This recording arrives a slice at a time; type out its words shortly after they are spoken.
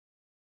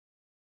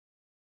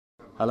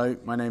Hello,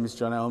 my name is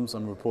John Elmes.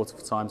 I'm a reporter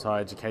for Times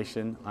Higher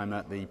Education. I'm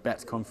at the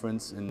BETT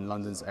conference in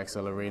London's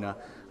XL Arena,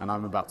 and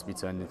I'm about to be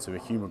turned into a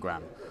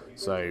HumaGram.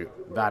 So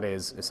that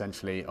is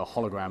essentially a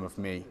hologram of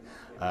me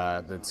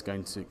that's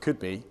could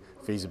be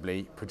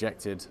feasibly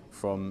projected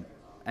from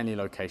any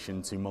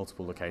location to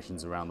multiple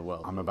locations around the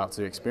world. I'm about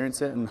to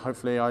experience it, and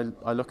hopefully I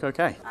look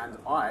okay. And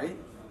I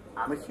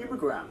am a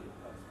HumaGram.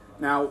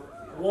 Now,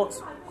 what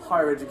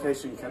higher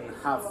education can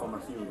have from a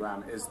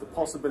HumaGram is the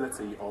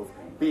possibility of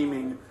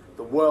beaming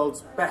the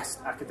world's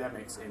best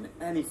academics in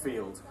any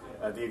field.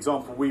 The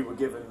example we were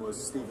given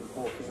was Stephen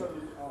Hawking,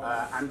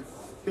 and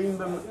beam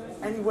them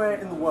anywhere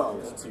in the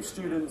world to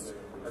students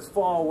as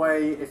far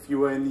away, if you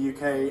were in the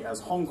UK, as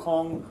Hong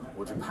Kong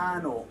or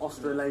Japan or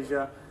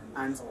Australasia,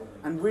 and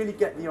really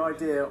get the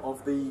idea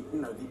of the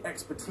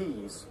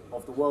expertise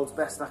of the world's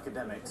best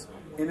academics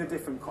in a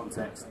different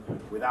context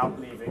without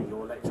leaving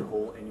your lecture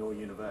hall in your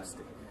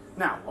university.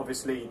 Now,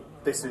 obviously,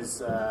 this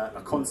is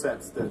a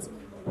concept that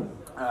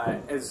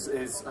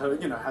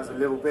has a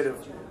little bit of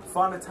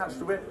fun attached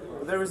to it,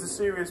 but there is a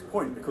serious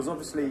point, because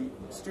obviously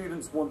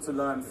students want to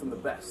learn from the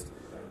best,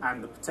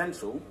 and the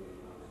potential,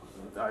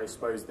 I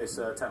suppose this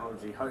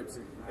technology hopes,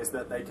 is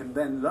that they can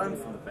then learn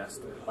from the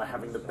best by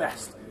having the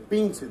best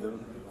beamed to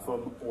them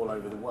from all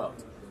over the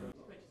world.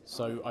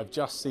 So I've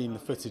just seen the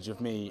footage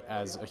of me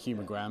as a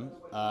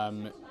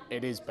HumaGram.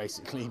 It is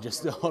basically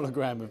just a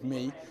hologram of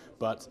me,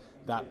 but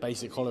that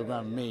basic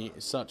hologram of me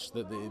is such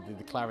that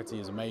the clarity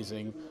is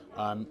amazing.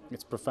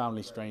 It's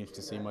profoundly strange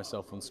to see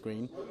myself on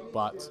screen,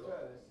 but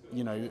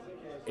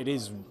it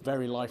is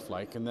very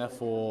lifelike, and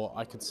therefore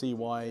I could see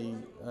why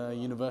a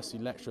university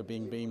lecturer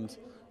being beamed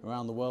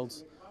around the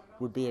world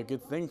would be a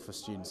good thing for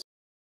students.